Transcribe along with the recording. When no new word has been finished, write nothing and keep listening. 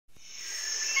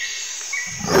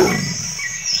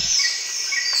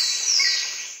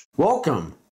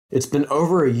Welcome! It's been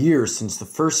over a year since the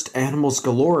first Animals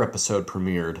Galore episode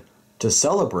premiered. To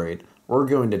celebrate, we're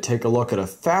going to take a look at a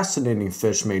fascinating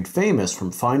fish made famous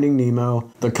from Finding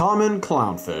Nemo, the common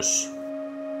clownfish.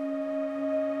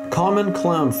 Common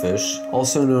clownfish,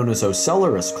 also known as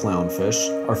Ocellaris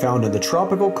clownfish, are found in the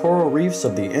tropical coral reefs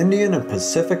of the Indian and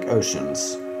Pacific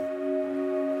Oceans.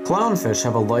 Clownfish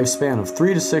have a lifespan of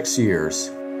 3 to 6 years.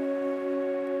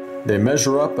 They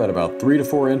measure up at about 3 to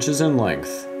 4 inches in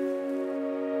length.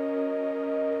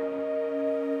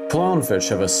 Clownfish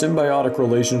have a symbiotic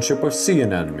relationship with sea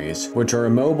anemones, which are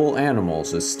immobile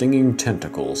animals with stinging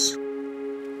tentacles.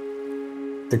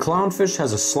 The clownfish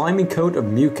has a slimy coat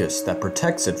of mucus that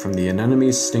protects it from the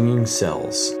anemone's stinging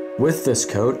cells. With this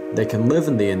coat, they can live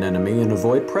in the anemone and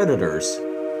avoid predators.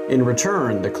 In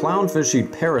return, the clownfish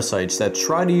eat parasites that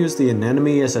try to use the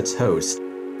anemone as its host.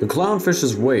 The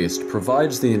clownfish's waste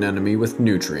provides the anemone with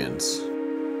nutrients.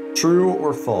 True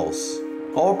or false?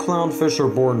 All clownfish are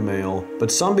born male,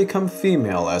 but some become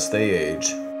female as they age.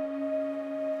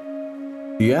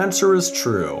 The answer is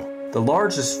true. The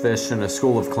largest fish in a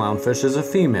school of clownfish is a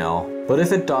female, but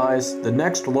if it dies, the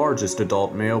next largest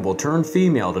adult male will turn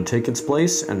female to take its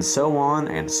place, and so on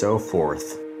and so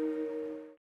forth.